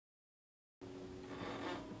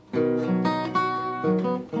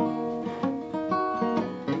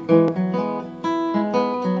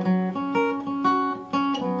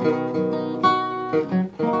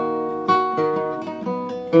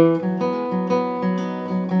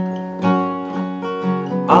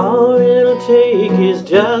All it'll take is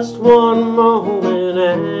just one moment,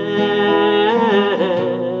 and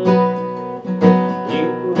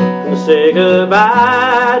you can say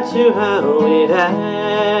goodbye to how we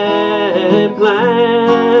had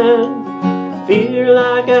planned. Feel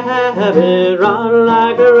like a habit, run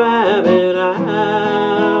like a rabbit,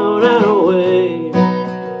 out and away,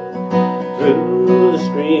 through the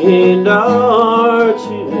screen door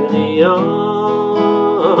to the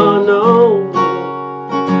unknown.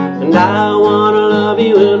 And I wanna love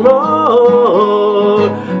you and more,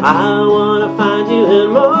 I wanna find you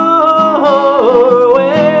and more.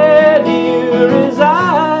 Where do you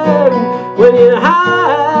reside? When you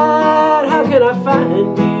hide, how can I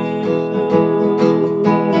find you?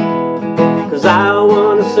 'Cause I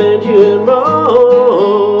wanna send you and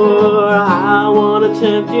more, I wanna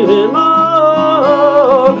tempt you and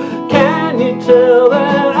more. Can you tell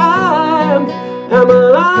that I'm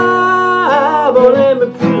alive? Oh, let me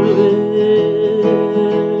prove it.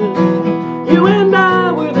 You and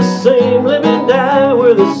I, we're the same, live and die,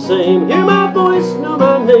 we're the same. Hear my voice, know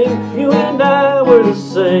my name. You and I, we're the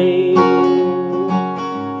same.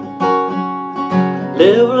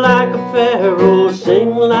 Live like a pharaoh,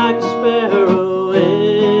 sing like a sparrow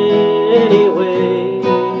anyway.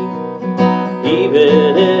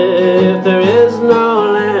 Even if there is no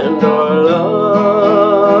land or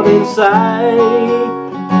love in sight,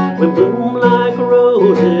 we bloom like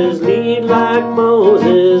roses, lead like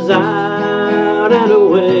Moses, out and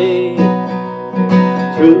away,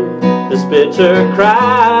 through this bitter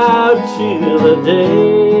crowd to the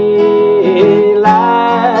daylight.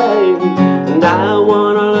 And I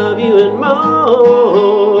wanna love you and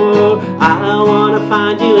more, I wanna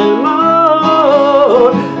find you and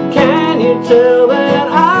more. Can you tell that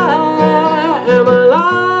I am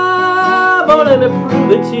alive? Oh, let me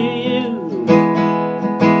prove it to you.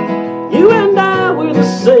 You and I, we're the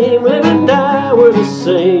same, live and die, we're the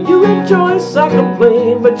same. You rejoice, I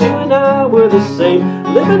complain, but you and I, we're the same.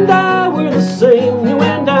 Live and die, we're the same. You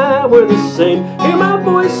and I, we're the same. Hear my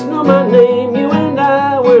voice, know my name. You and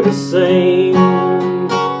I, we're the same.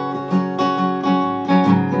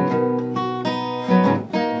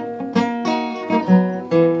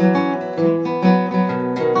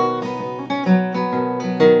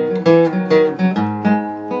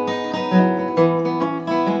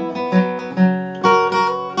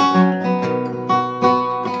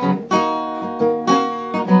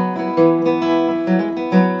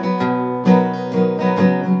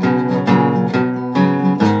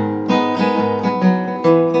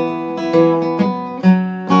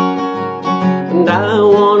 And I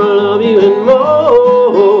wanna love you and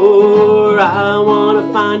more, I wanna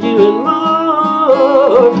find you and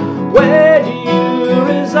more. Where do you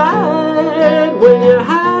reside? When you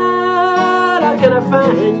hide, how can I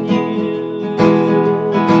find you?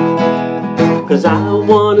 'Cause I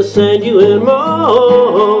wanna send you and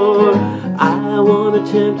more, I wanna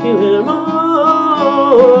tempt you and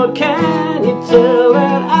more. Can you tell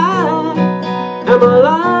that I am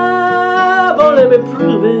alive? Oh, let me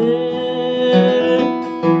prove it.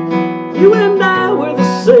 You and I, we're the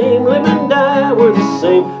same, live and die, we're the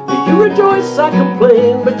same. You rejoice, I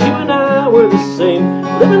complain, but you and I, we're the same.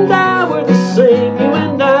 Live and die, we're the same. You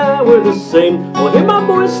and I, we're the same. Oh, hear my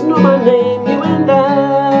voice, know my name. You and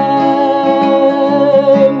I.